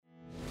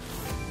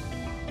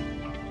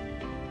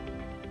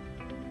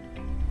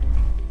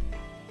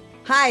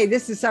Hi,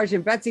 this is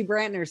Sergeant Betsy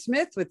Brantner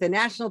Smith with the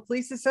National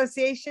Police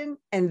Association,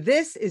 and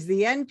this is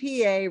the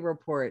NPA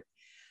Report.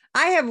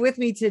 I have with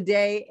me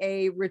today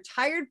a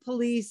retired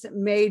police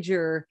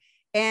major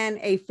and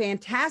a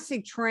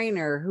fantastic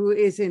trainer who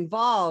is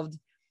involved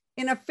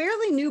in a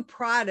fairly new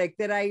product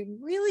that I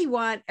really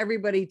want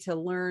everybody to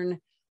learn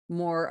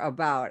more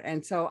about.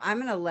 And so I'm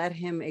going to let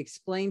him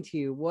explain to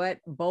you what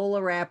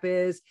BolaWrap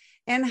is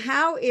and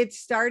how it's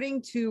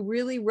starting to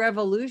really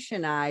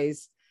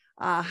revolutionize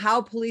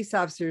how police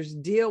officers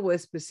deal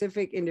with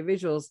specific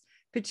individuals,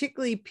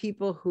 particularly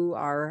people who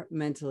are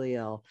mentally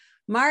ill.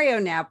 Mario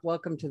Knapp,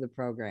 welcome to the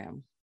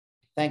program.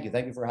 Thank you.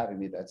 Thank you for having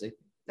me, Betsy.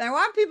 I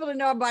want people to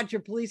know about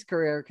your police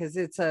career because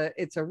it's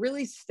a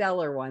really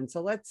stellar one.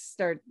 So let's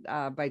start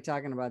by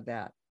talking about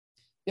that.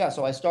 Yeah,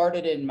 so I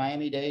started in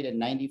Miami-Dade in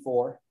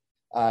 '94.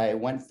 I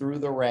went through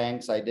the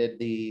ranks. I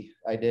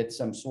did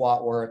some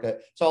SWAT work.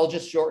 So I'll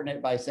just shorten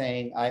it by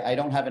saying I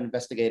don't have an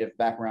investigative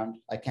background.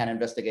 I can't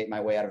investigate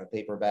my way out of a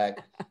paper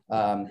bag.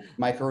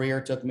 My career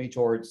took me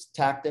towards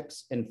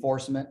tactics,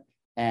 enforcement,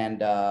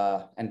 and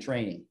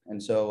training.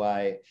 And so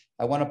I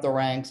went up the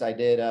ranks. I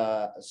did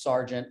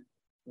sergeant.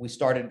 We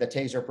started the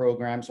TASER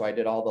program, so I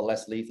did all the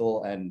less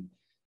lethal and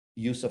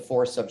use of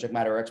force subject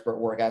matter expert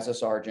work as a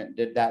sergeant.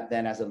 Did that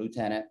then as a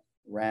lieutenant.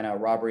 Ran a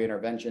robbery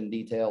intervention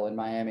detail in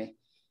Miami.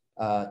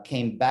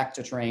 Came back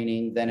to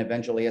training, then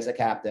eventually as a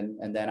captain,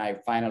 and then I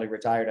finally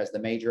retired as the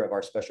major of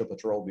our Special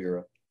Patrol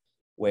Bureau,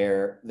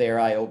 where there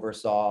I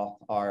oversaw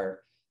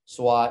our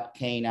SWAT,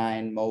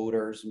 K-9,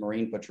 motors,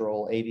 Marine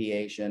Patrol,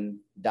 aviation,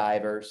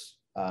 divers,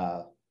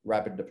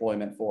 rapid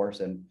deployment force,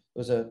 and it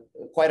was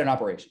quite an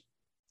operation.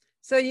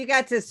 So you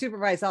got to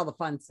supervise all the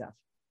fun stuff.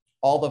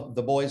 All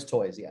the boys'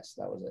 toys, yes,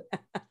 that was it.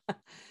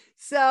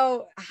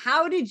 So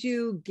how did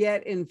you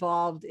get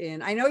involved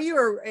in, I know you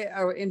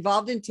were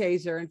involved in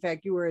TASER. In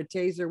fact, you were a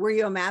TASER. Were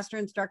you a master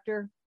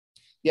instructor?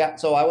 Yeah,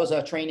 so I was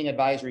a training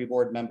advisory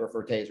board member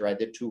for TASER. I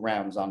did 2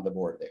 rounds on the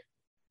board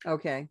there.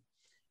 Okay.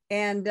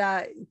 And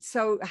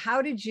so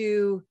how did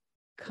you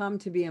come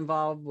to be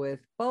involved with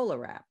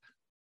BolaWrap?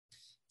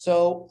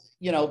 So,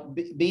 you know,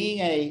 being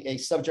a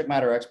subject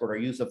matter expert or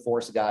use of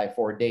force guy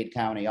for Dade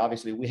County,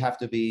 obviously we have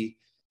to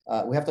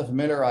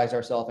familiarize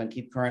ourselves and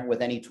keep current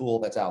with any tool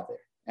that's out there.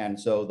 And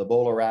so the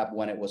BolaWrap,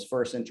 when it was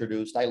first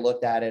introduced, I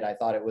looked at it, I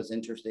thought it was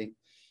interesting.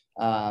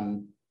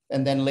 And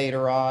then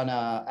later on,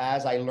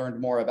 as I learned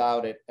more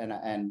about it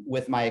and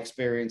with my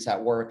experience at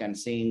work and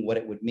seeing what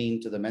it would mean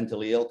to the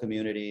mentally ill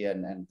community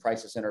and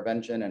crisis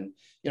intervention. And,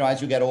 you know,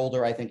 as you get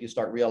older, I think you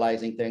start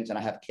realizing things. And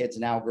I have kids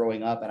now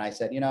growing up. And I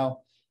said, you know,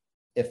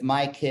 if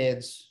my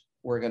kids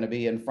were going to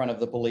be in front of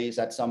the police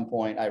at some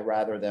point, I'd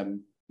rather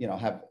them, you know,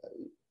 have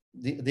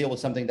deal with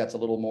something that's a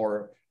little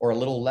more or a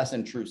little less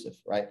intrusive,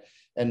 right?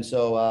 And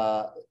so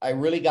I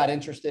really got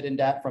interested in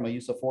that from a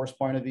use of force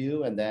point of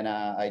view. And then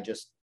I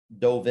just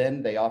dove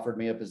in. They offered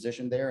me a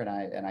position there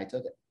and I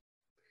took it.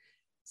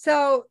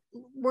 So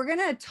we're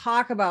going to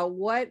talk about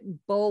what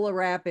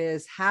BolaWrap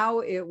is,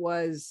 how it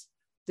was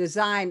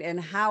designed and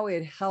how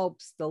it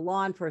helps the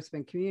law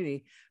enforcement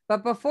community.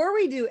 But before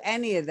we do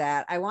any of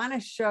that, I want to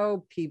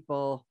show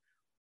people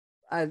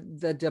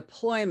the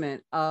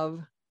deployment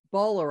of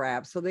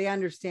BolaWrap so they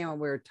understand what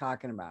we're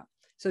talking about.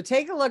 So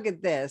take a look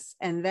at this,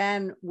 and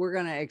then we're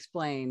going to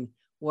explain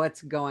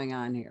what's going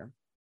on here.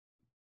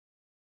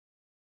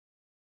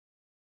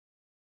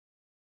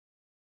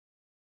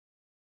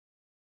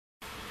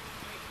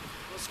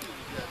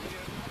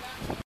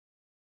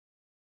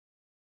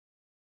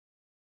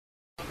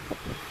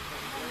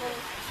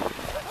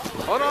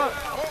 Hold on,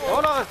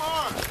 hold on.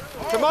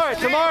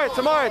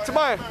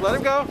 Tomorrow. Let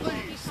him go.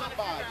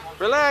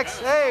 Relax.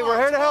 Hey, we're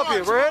here to help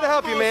you. We're here to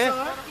help you, man.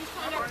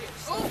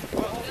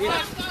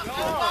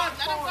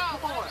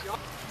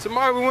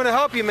 Tomorrow we want to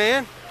help you,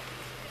 man.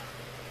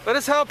 Let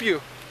us help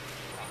you.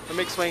 Let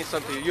me explain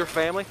something to you. Your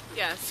family?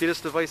 Yes. See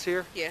this device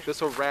here? Yeah.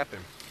 This will wrap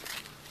him.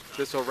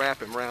 This will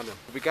wrap him around him.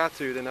 If we got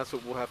to, then that's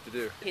what we'll have to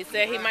do. He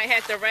said he might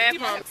have to wrap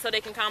him so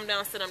they can calm down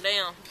and sit him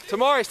down.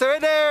 Tamari, stay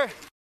right there.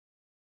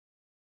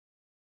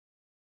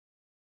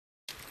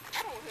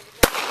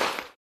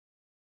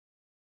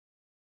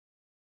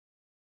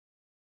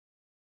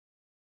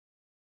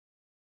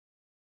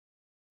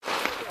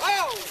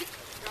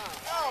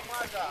 Oh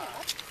my God.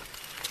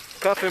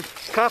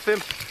 Cuff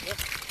him.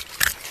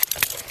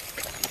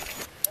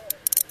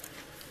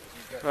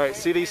 All right,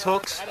 see these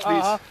hooks?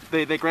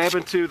 They grab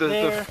into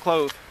the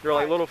clothes. They're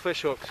like little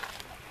fish hooks.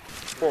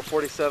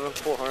 447,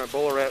 400,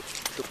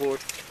 BolaWrap deployed.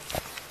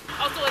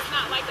 Oh, so it's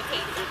not like a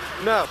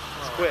taser? No,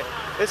 it's quick.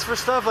 It's for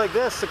stuff like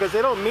this because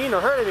they don't mean to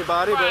hurt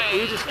anybody,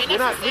 right.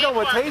 But we don't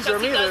want to taser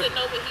him either.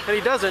 And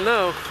he doesn't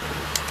know.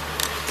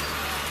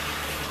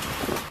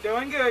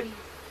 Doing good.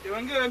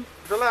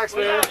 Relax,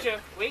 man.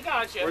 We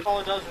got you.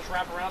 All it does is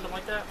wrap around them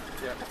like that?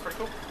 Yeah. That's pretty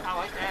cool. I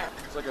like that.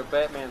 It's like a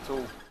Batman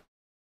tool.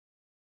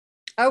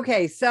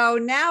 Okay, so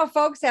now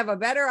folks have a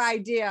better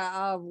idea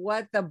of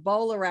what the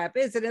BolaWrap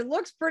is, and it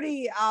looks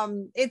pretty,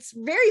 it's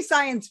very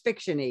science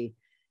fiction-y.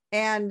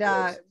 And,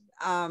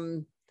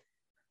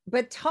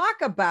 but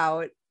talk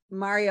about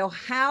Mario,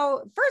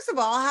 first of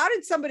all, how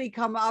did somebody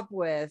come up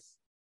with,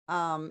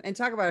 and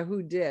talk about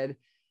who did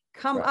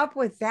come Right. up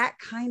with that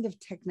kind of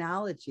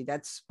technology,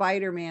 that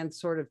Spider-Man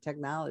sort of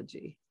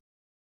technology?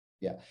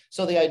 Yeah.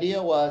 So the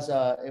idea was,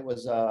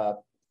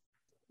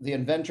 the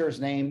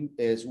inventor's name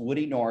is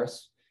Woody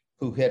Norris,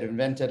 who had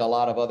invented a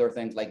lot of other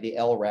things like the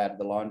LRAD,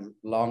 the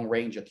long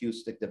range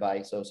acoustic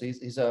device. So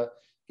he's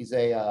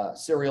a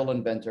serial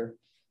inventor.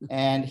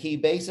 And he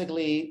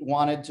basically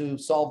wanted to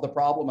solve the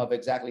problem of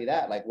exactly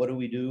that. Like, what do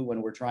we do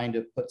when we're trying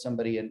to put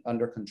somebody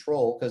under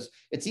control? Because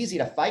it's easy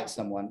to fight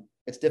someone.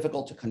 It's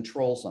difficult to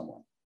control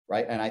someone,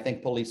 right? And I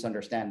think police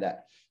understand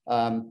that.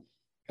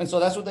 And so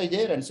that's what they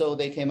did. And so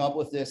they came up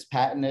with this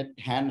patented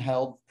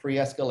handheld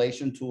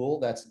pre-escalation tool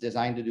that's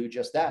designed to do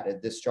just that.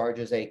 It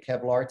discharges a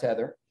Kevlar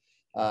tether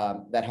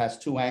that has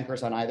 2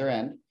 anchors on either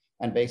end.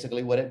 And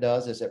basically what it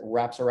does is it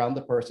wraps around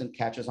the person,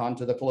 catches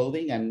onto the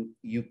clothing, and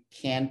you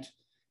can't,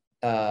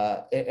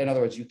 in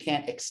other words, you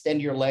can't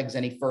extend your legs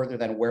any further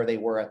than where they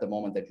were at the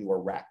moment that you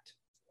were wrapped.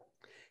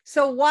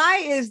 So why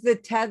is the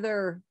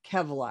tether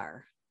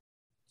Kevlar?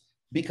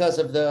 Because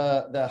of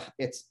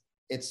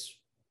it's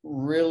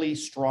really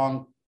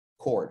strong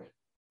cord,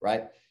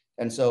 right?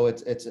 And so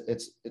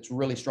it's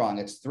really strong.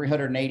 It's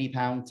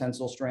 380-pound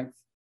tensile strength.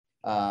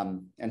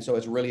 And so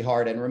it's really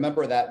hard. And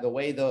remember that the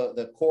way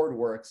the cord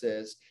works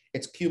is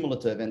it's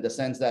cumulative in the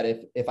sense that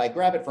if I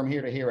grab it from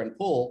here to here and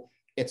pull,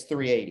 it's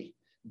 380.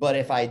 But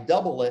if I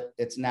double it,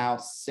 it's now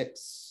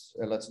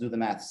let's do the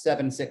math,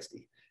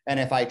 760. And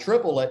if I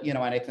triple it,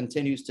 and it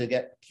continues to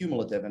get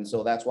cumulative. And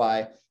so that's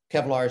why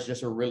Kevlar is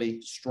just a really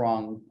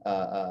strong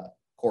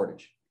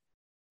cordage.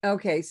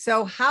 Okay,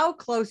 so how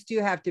close do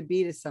you have to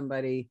be to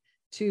somebody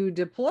to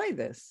deploy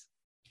this?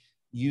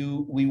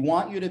 We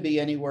want you to be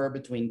anywhere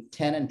between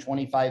 10 and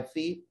 25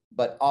 feet,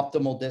 but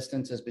optimal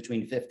distance is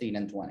between 15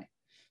 and 20.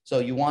 So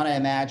you want to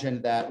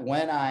imagine that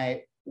when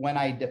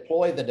I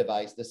deploy the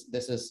device, this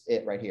is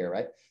it right here,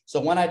 right? So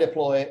when I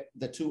deploy it,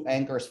 the 2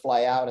 anchors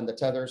fly out and the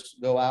tethers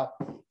go out.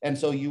 And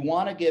so you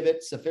want to give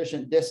it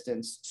sufficient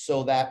distance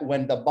so that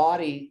when the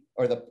body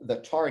or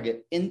the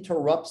target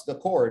interrupts the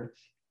cord,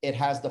 it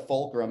has the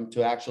fulcrum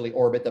to actually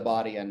orbit the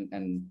body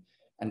and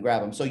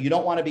grab them. So you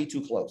don't want to be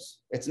too close.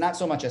 It's not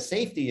so much a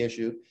safety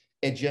issue.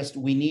 It just,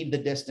 we need the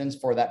distance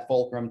for that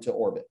fulcrum to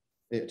orbit,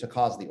 to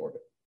cause the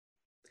orbit.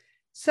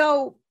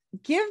 So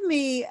give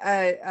me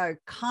a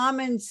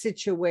common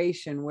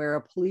situation where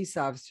a police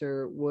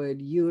officer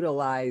would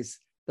utilize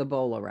the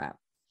BolaWrap.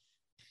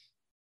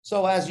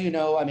 So as you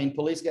know, I mean,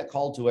 police get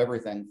called to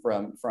everything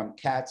from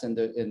cats in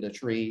the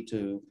tree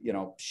to,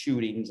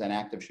 shootings and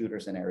active shooter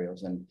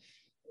scenarios. And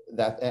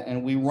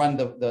we run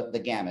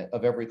the gamut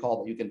of every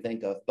call that you can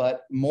think of.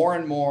 But more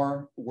and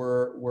more,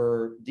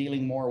 we're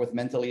dealing more with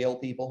mentally ill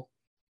people.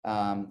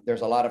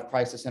 There's a lot of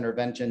crisis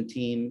intervention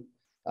team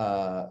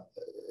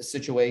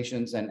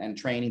situations and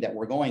training that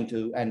we're going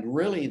to. And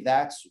really,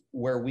 that's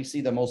where we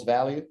see the most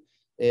value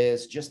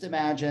is just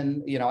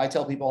imagine, I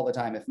tell people all the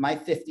time, if my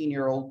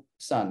 15-year-old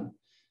son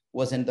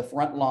was in the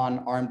front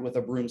lawn armed with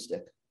a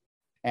broomstick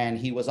and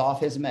he was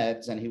off his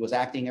meds and he was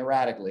acting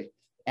erratically,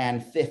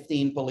 and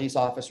 15 police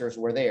officers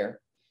were there,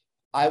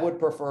 I would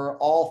prefer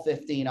all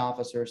 15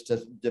 officers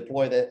to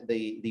deploy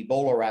the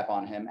BolaWrap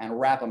on him and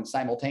wrap him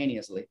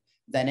simultaneously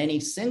than any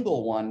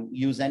single one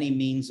use any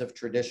means of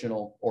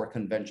traditional or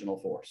conventional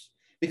force.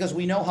 Because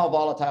we know how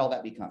volatile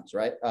that becomes,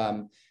 right?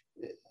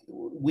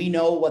 We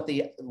know what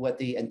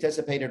the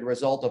anticipated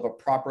result of a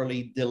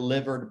properly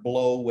delivered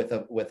blow with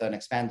an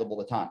expandable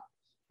baton.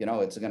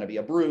 It's going to be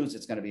a bruise,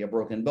 it's going to be a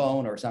broken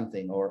bone or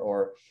something,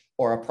 or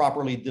a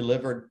properly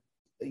delivered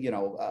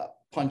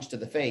punch to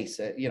the face.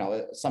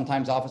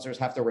 Sometimes officers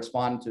have to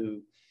respond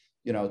to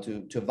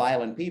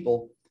violent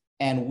people,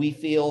 and we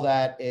feel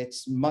that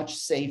it's much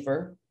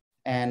safer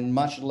and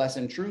much less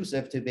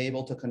intrusive to be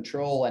able to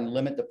control and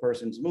limit the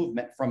person's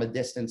movement from a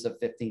distance of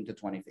 15 to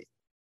 20 feet.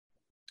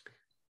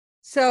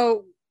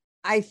 So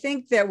I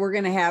think that we're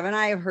going to have, and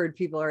I have heard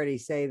people already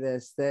say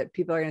this, that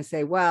people are going to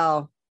say,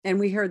 well, and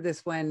we heard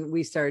this when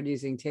we started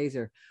using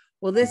Taser,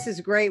 well, this is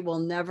great, we'll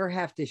never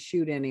have to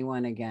shoot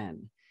anyone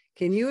again.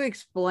 Can you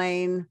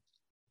explain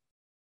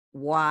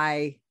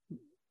why,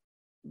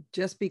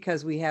 just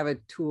because we have a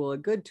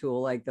good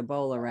tool like the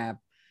BolaWrap,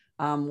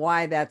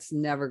 why that's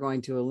never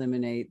going to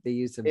eliminate the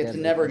use of It's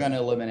never going to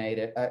eliminate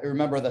it.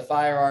 Remember, the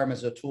firearm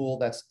is a tool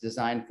that's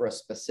designed for a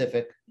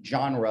specific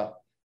genre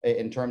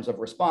in terms of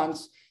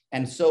response,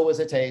 and so is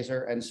a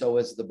Taser, and so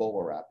is the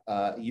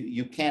BolaWrap.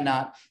 You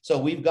cannot. So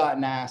we've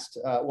gotten asked,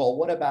 well,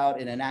 what about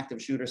in an active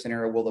shooter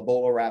scenario? Will the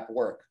BolaWrap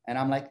work? And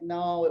I'm like,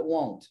 no, it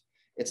won't.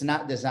 It's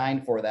not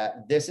designed for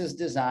that. This is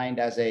designed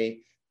as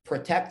a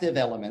protective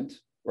element,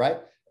 right?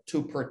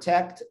 To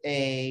protect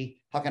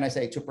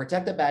to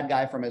protect a bad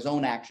guy from his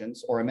own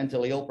actions, or a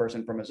mentally ill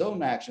person from his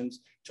own actions,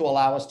 to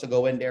allow us to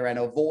go in there and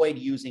avoid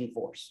using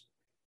force.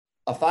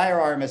 A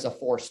firearm is a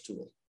force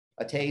tool.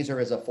 A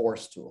Taser is a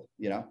force tool,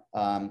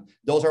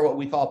 Those are what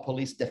we call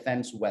police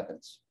defense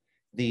weapons.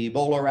 The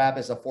BolaWrap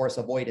is a force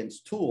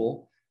avoidance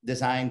tool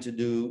designed to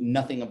do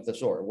nothing of the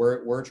sort.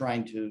 We're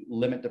trying to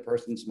limit the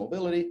person's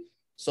mobility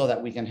so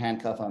that we can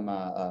handcuff them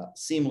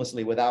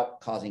seamlessly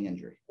without causing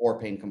injury or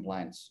pain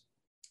compliance.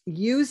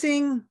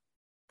 Using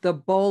the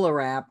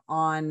BolaWrap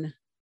on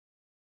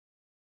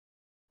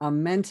a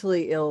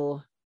mentally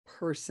ill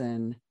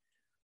person,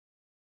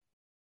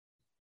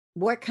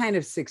 what kind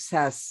of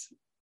success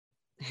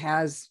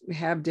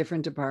have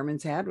different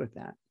departments had with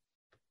that?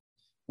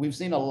 We've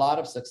seen a lot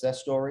of success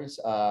stories.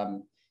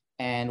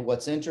 And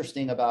what's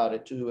interesting about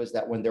it too, is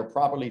that when they're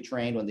properly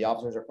trained, when the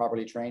officers are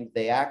properly trained,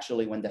 they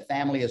actually, when the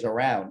family is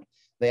around,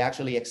 they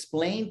actually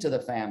explain to the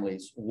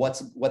families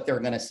what they're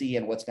going to see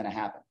and what's going to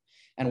happen.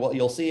 And what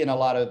you'll see in a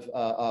lot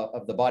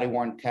of the body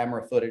worn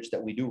camera footage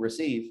that we do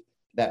receive,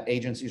 that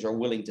agencies are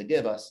willing to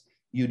give us,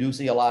 you do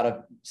see a lot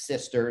of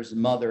sisters,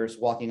 mothers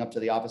walking up to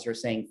the officer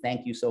saying,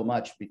 thank you so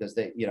much, because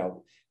they, you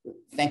know,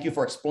 thank you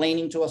for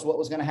explaining to us what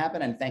was going to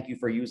happen. And thank you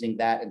for using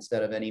that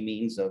instead of any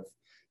means of,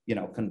 you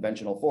know,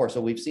 conventional force.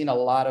 So we've seen a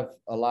lot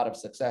of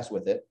success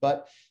with it,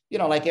 but, you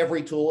know, like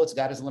every tool, it's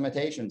got its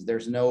limitations.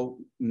 There's no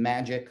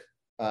magic,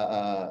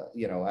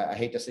 you know, I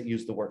hate to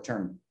use the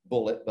term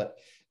bullet, but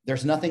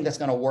there's nothing that's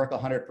going to work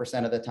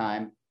 100% of the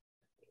time,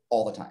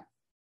 all the time.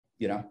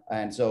 You know,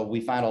 and so we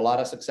find a lot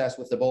of success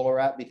with the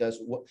BolaWrap, because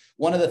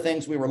one of the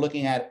things we were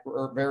looking at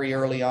very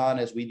early on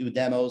is we do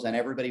demos and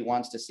everybody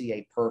wants to see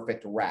a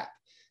perfect wrap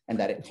and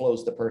that it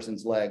closed the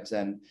person's legs.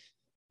 And,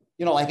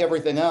 you know, like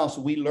everything else,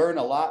 we learn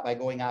a lot by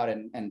going out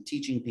and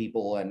teaching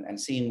people and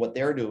seeing what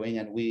they're doing.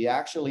 And we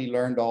actually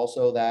learned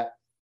also that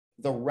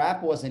the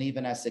wrap wasn't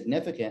even as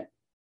significant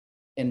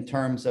in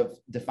terms of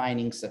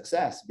defining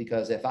success,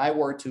 because if I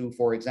were to,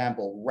 for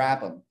example, wrap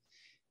them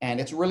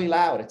and it's really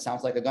loud, it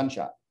sounds like a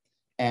gunshot.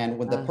 And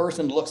when the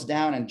person looks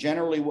down, and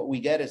generally what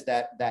we get is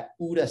that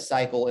OODA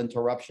cycle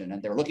interruption,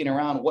 and they're looking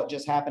around what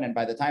just happened. And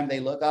by the time they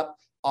look up,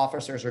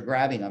 officers are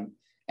grabbing them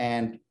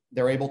and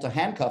they're able to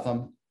handcuff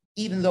them,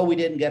 even though we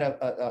didn't get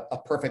a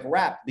perfect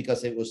wrap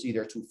because it was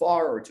either too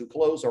far or too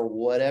close or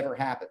whatever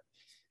happened.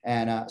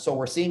 And so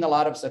we're seeing a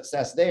lot of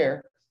success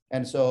there.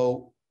 And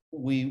so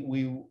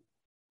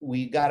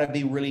we got to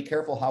be really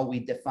careful how we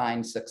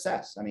define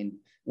success. I mean,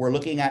 we're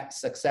looking at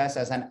success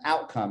as an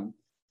outcome,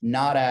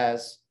 not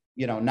as,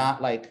 you know,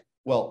 not like,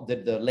 well,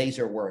 did the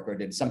laser work or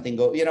did something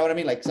go, you know what I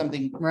mean? Like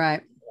something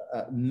right.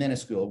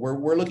 Minuscule.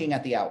 We're looking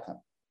at the outcome.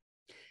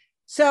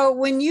 So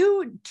when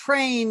you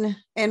train,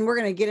 and we're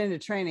going to get into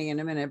training in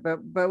a minute,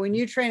 but when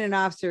you train an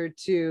officer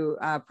to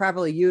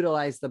properly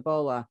utilize the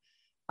BOLA,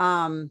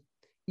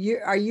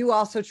 are you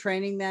also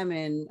training them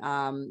in,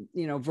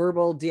 you know,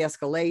 verbal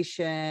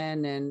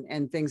de-escalation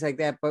and things like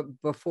that, but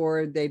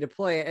before they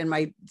deploy it? And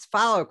my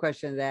follow-up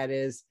question to that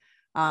is,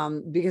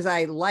 because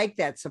I like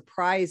that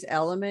surprise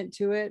element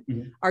to it.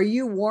 Mm-hmm. Are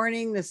you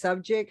warning the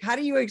subject? How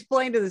do you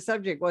explain to the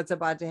subject what's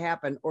about to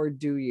happen, or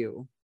do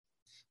you?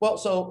 Well,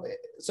 so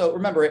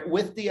remember,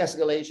 with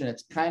de-escalation,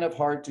 it's kind of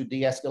hard to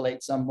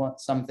de-escalate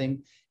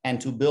something and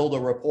to build a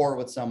rapport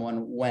with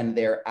someone when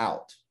they're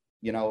out.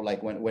 You know,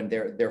 like when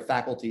their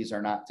faculties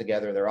are not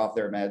together, they're off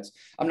their meds.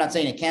 I'm not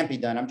saying it can't be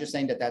done. I'm just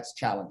saying that that's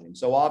challenging.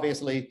 So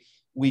obviously,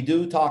 we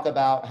do talk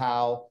about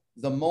how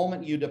the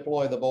moment you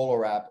deploy the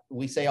BolaWrap,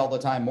 we say all the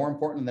time, more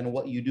important than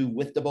what you do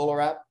with the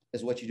BolaWrap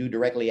is what you do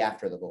directly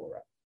after the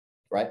BolaWrap,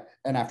 right?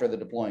 And after the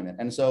deployment.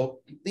 And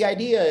so the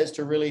idea is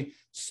to really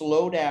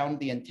slow down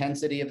the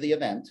intensity of the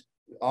event,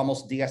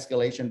 almost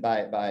de-escalation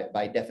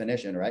by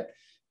definition, right?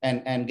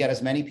 And get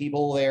as many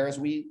people there as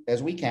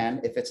we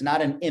can. If it's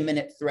not an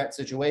imminent threat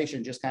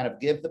situation, just kind of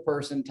give the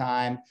person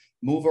time,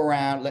 move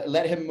around,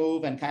 let him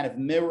move and kind of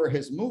mirror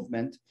his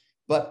movement.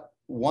 But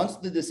once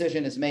the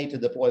decision is made to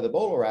deploy the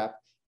BolaWrap,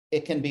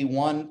 it can be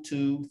 1,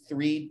 2,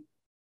 3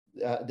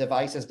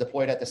 devices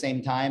deployed at the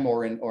same time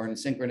or in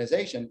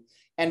synchronization.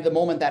 And the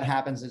moment that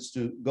happens is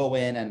to go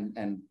in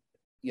and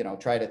you know,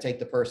 try to take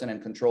the person and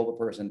control the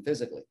person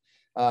physically.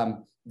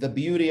 The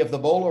beauty of the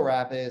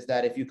BolaWrap is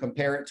that if you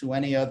compare it to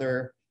any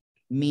other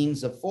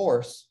means of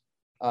force,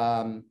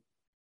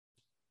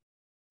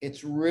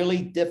 it's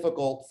really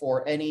difficult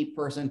for any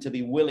person to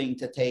be willing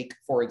to take,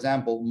 for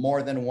example,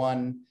 more than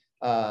one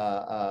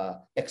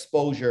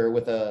exposure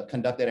with a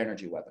conducted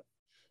energy weapon.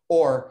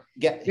 Or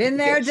been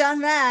there,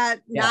 done that.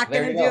 Yeah, not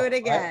going to do it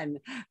again.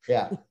 Right?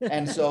 Yeah,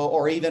 and so,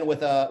 or even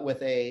with an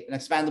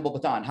expandable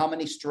baton, how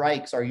many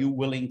strikes are you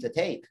willing to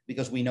take?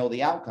 Because we know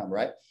the outcome,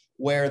 right?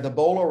 Where the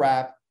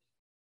BolaWrap,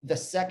 the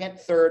second,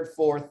 third,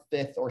 fourth,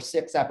 fifth, or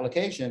sixth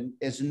application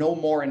is no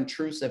more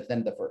intrusive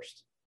than the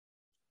first.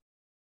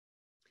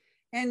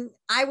 And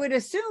I would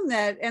assume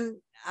that,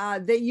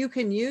 that you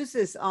can use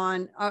this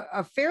on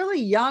a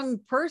fairly young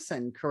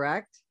person,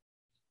 correct?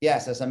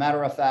 Yes, as a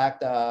matter of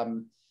fact.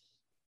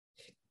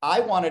 I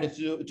wanted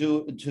to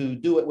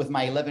do it with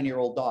my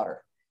 11-year-old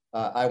daughter.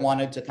 I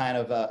wanted to kind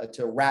of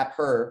to wrap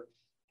her,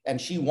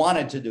 and she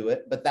wanted to do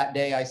it. But that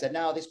day I said,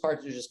 no, these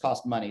cartridges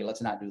cost money.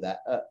 Let's not do that.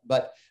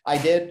 But I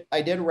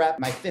did wrap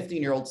my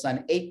 15-year-old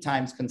son 8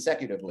 times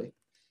consecutively.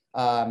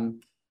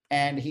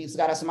 And he's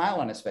got a smile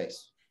on his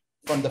face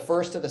from the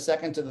first to the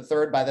second to the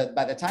third. By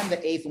the time the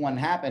 8th one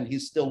happened,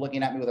 he's still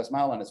looking at me with a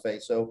smile on his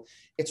face. So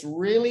it's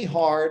really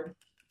hard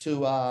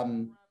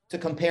to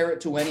compare it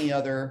to any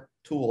other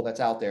tool that's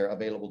out there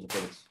available to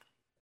police.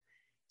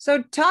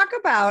 So talk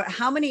about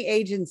how many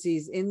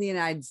agencies in the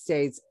United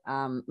States,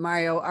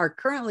 Mario, are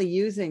currently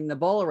using the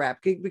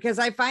BolaWrap, because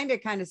I find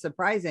it kind of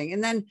surprising.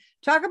 And then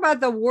talk about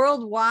the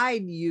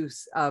worldwide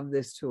use of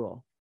this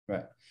tool.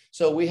 Right.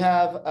 So we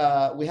have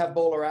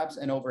BolaWraps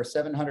in over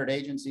 700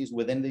 agencies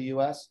within the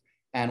U.S.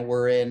 and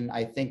we're in,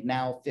 I think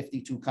now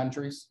 52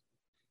 countries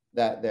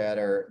that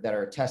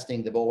are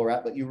testing the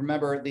BolaWrap. But you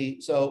remember the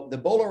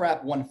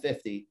BolaWrap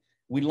 150,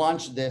 we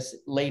launched this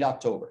late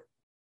October,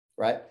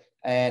 right?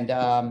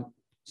 And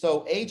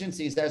so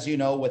agencies, as you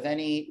know, with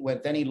any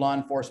law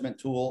enforcement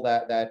tool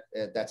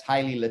that's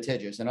highly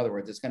litigious, in other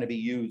words, it's going to be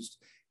used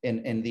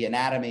in the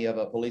anatomy of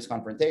a police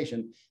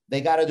confrontation,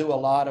 they got to do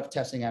a lot of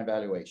testing and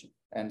evaluation.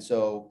 And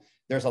so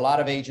there's a lot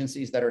of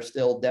agencies that are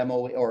still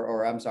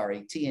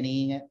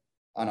T&Eing it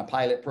on a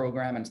pilot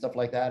program and stuff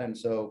like that. And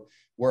so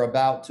we're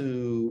about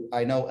to,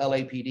 I know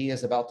LAPD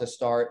is about to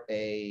start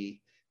an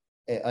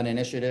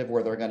initiative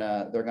where they're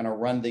gonna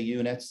run the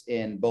units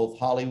in both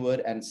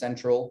Hollywood and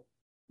Central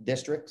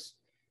districts.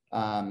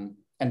 And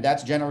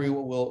that's generally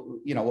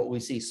what we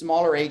see.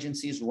 Smaller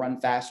agencies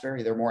run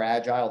faster, they're more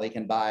agile, they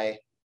can buy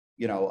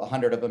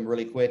 100 of them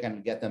really quick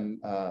and get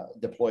them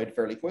deployed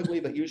fairly quickly,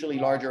 but usually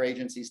larger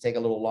agencies take a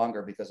little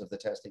longer because of the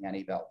testing and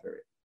eval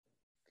period.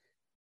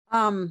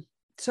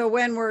 So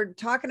when we're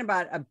talking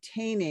about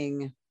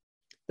obtaining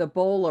the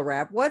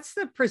BolaWrap, what's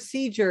the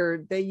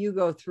procedure that you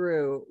go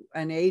through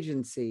an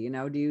agency?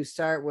 Do you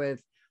start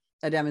with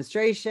a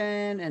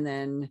demonstration and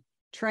then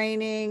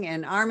training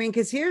and arming?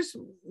 Because here's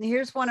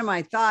one of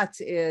my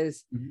thoughts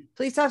is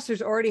police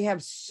officers already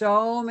have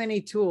so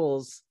many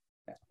tools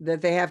that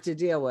they have to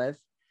deal with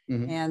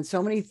and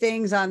so many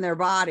things on their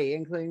body,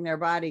 including their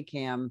body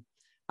cam.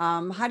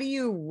 How do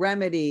you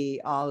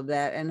remedy all of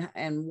that?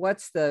 And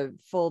what's the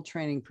full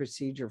training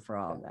procedure for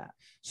all of that?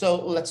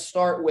 So let's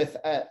start with,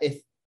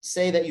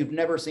 say that you've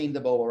never seen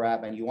the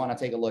BolaWrap and you want to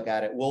take a look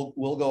at it,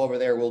 we'll go over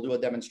there, we'll do a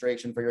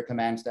demonstration for your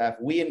command staff.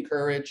 We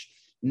encourage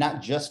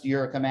not just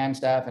your command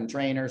staff and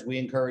trainers, we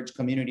encourage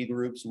community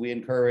groups, we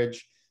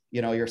encourage,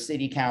 your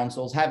city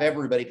councils, have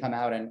everybody come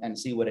out and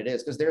see what it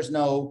is. Because there's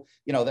no,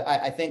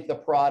 I think the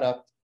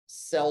product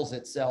sells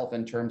itself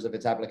in terms of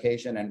its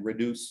application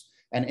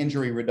and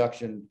injury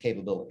reduction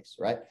capabilities,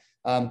 right?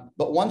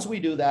 But once we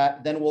do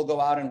that, then we'll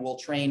go out and we'll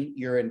train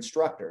your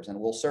instructors and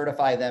we'll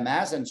certify them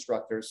as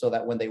instructors so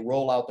that when they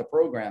roll out the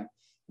program,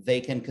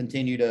 they can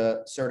continue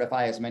to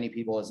certify as many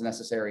people as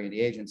necessary in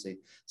the agency.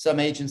 Some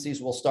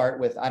agencies will start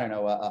with,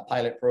 a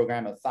pilot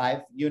program of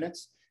 5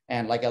 units.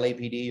 And like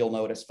LAPD, you'll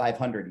notice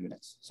 500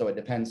 units. So it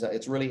depends.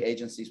 It's really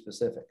agency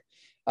specific.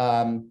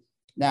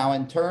 Now,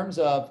 in terms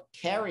of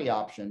carry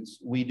options,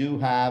 we do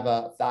have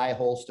thigh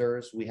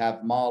holsters. We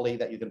have MOLLE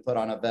that you can put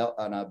on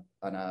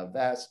a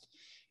vest.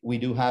 We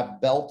do have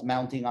belt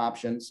mounting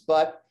options,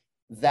 but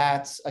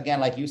that's,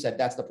 again, like you said,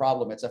 that's the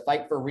problem. It's a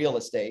fight for real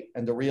estate,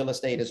 and the real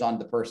estate is on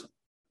the person,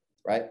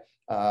 right?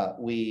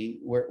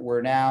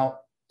 We're now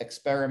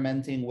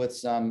experimenting with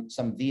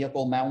some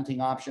vehicle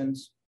mounting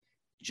options,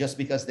 just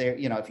because they're,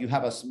 if you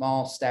have a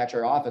small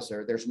stature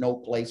officer, there's no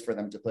place for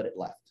them to put it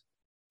left,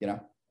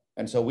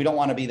 And so we don't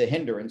want to be the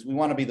hindrance. We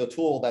want to be the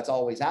tool that's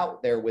always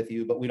out there with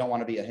you, but we don't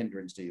want to be a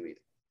hindrance to you either.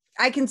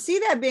 I can see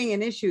that being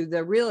an issue,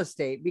 the real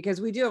estate, because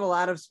we do have a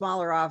lot of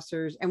smaller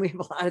officers and we have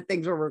a lot of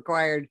things we're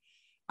required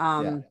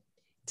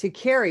to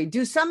carry.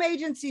 Do some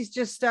agencies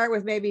just start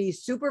with maybe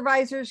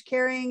supervisors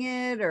carrying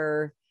it,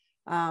 or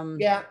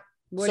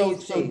what do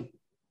you see?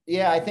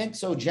 Yeah, I think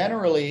so.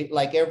 Generally,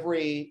 like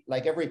every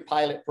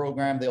pilot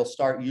program, they'll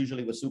start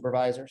usually with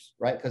supervisors,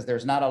 right? Because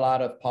there's not a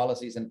lot of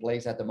policies in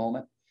place at the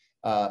moment.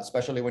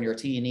 Especially when you're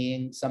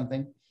T&Eing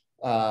something.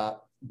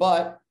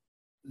 But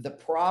the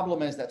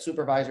problem is that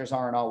supervisors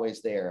aren't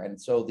always there. And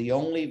so the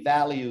only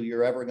value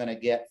you're ever going to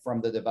get from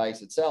the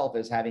device itself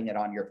is having it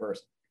on your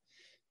person.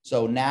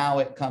 So now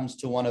it comes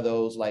to one of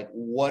those, like,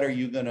 what are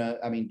you going to,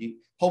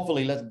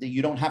 hopefully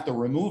you don't have to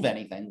remove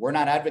anything. We're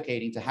not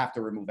advocating to have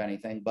to remove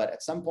anything, but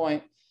at some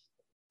point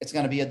it's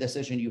going to be a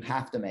decision you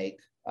have to make.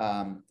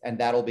 And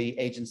that'll be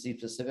agency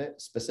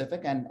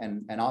specific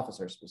and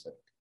officer specific.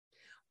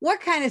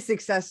 What kind of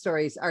success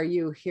stories are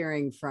you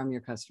hearing from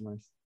your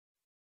customers?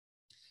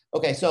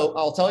 Okay, so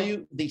I'll tell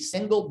you the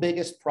single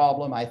biggest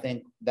problem I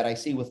think that I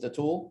see with the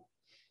tool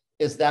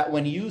is that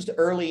when used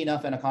early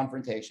enough in a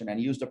confrontation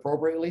and used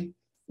appropriately,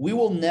 we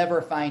will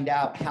never find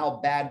out how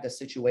bad the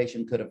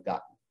situation could have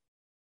gotten.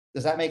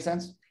 Does that make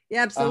sense?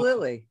 Yeah,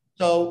 absolutely.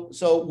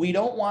 So we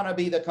don't want to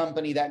be the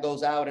company that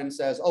goes out and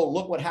says, oh,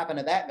 look what happened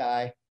to that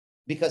guy,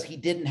 because he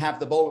didn't have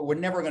the bullet. We're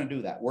never going to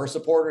do that. We're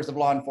supporters of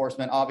law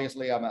enforcement.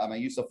 Obviously, I'm a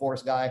use of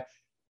force guy.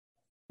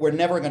 We're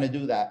never going to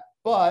do that.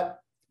 But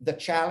the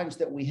challenge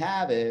that we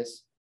have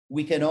is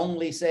we can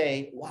only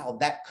say, wow,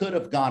 that could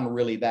have gone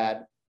really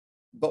bad,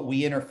 but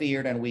we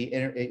interfered and we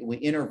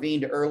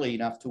intervened early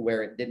enough to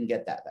where it didn't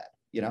get that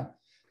bad,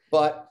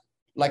 But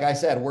like I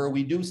said, where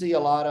we do see a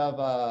lot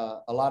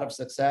of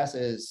success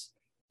is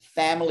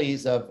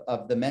families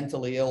of the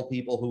mentally ill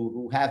people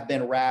who have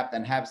been wrapped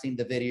and have seen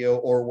the video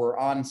or were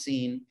on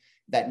scene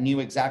that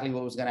knew exactly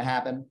what was going to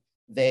happen.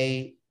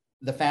 the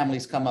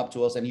families come up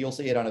to us, and you'll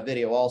see it on a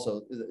video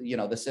also, you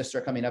know, the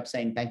sister coming up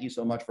saying, thank you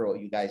so much for what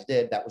you guys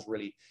did. That was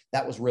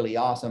really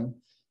awesome.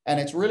 And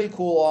it's really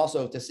cool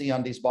also to see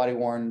on these body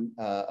worn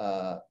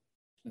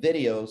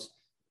videos,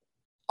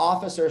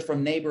 officers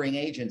from neighboring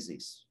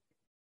agencies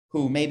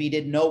who maybe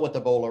didn't know what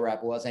the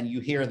BolaWrap was, and you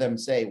hear them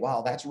say,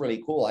 wow, that's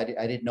really cool. I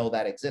didn't know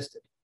that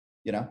existed.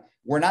 You know,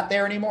 we're not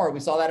there anymore.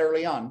 We saw that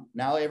early on.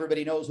 Now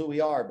everybody knows who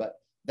we are, but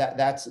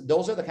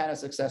those are the kind of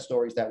success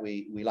stories that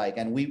we like.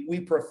 And we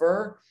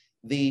prefer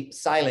the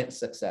silent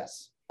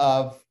success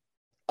of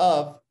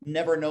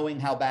never knowing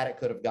how bad it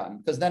could have gotten,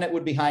 because then it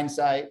would be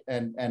hindsight,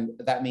 and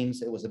that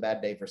means it was a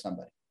bad day for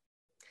somebody.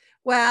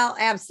 Well,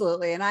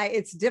 absolutely. And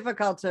it's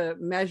difficult to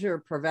measure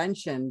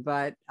prevention,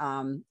 but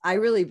I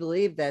really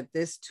believe that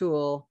this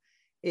tool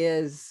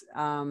is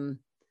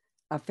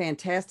a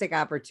fantastic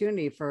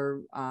opportunity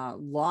for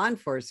law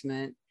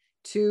enforcement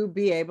to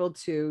be able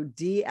to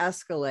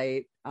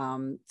de-escalate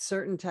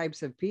certain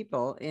types of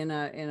people in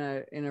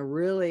a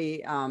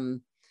really,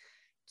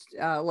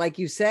 like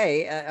you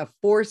say, a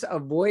force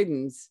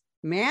avoidance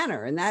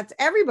manner. And that's,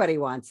 everybody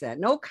wants that.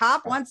 No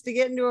cop wants to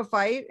get into a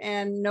fight,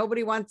 and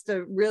nobody wants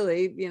to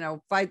really, you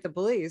know, fight the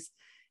police.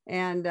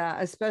 And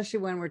especially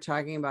when we're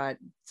talking about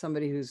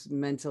somebody who's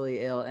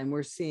mentally ill, and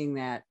we're seeing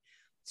that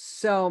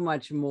so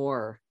much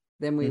more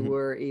than we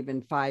were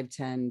even 5,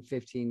 10,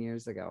 15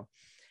 years ago.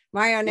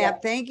 Mario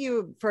Knapp, thank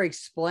you for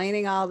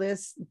explaining all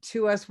this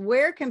to us.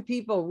 Where can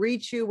people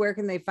reach you? Where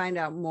can they find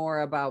out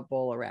more about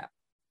BolaWrap?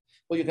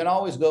 Well, you can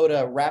always go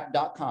to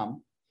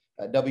wrap.com,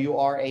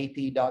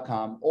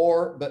 WRAP.com,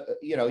 or, but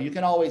you know, you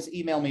can always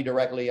email me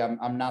directly.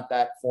 I'm not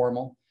that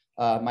formal.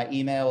 My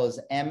email is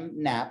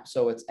mknapp,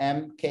 so it's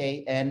MKNAPP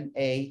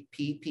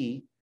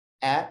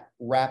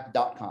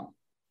 @wrap.com.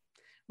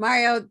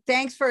 Mario,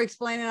 thanks for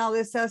explaining all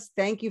this to us.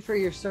 Thank you for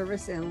your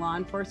service in law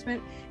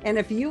enforcement. And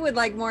if you would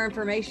like more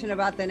information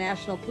about the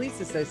National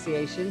Police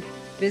Association,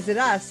 visit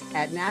us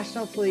at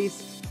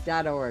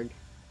nationalpolice.org.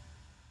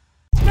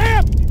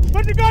 Ma'am,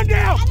 put the gun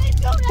down!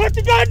 Put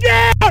the gun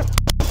down!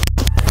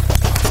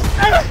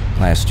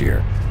 Last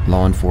year,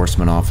 law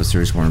enforcement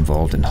officers were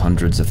involved in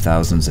hundreds of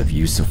thousands of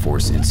use of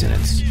force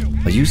incidents.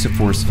 A use of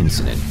force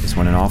incident is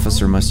when an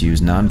officer must use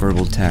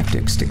nonverbal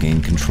tactics to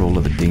gain control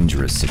of a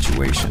dangerous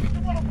situation.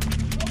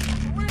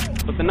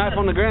 Put the knife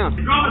on the ground.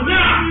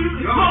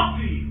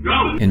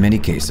 In many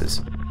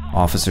cases,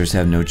 officers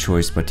have no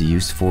choice but to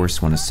use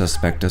force when a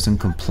suspect doesn't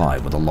comply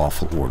with a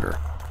lawful order.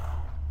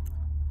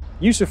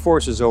 Use of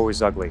force is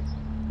always ugly.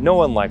 No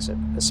one likes it,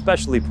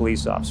 especially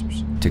police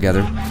officers.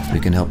 Together,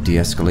 we can help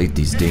de-escalate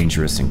these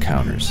dangerous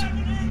encounters.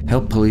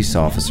 Help police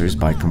officers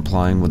by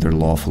complying with their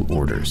lawful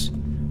orders.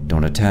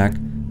 Don't attack,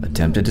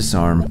 attempt to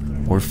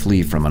disarm, or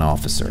flee from an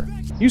officer.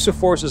 Use of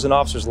force is an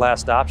officer's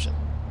last option.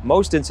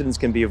 Most incidents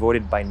can be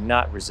avoided by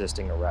not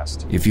resisting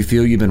arrest. If you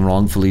feel you've been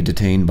wrongfully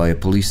detained by a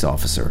police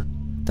officer,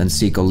 then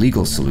seek a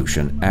legal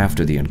solution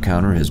after the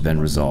encounter has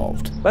been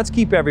resolved. Let's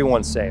keep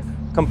everyone safe.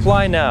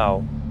 Comply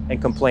now and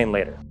complain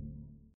later.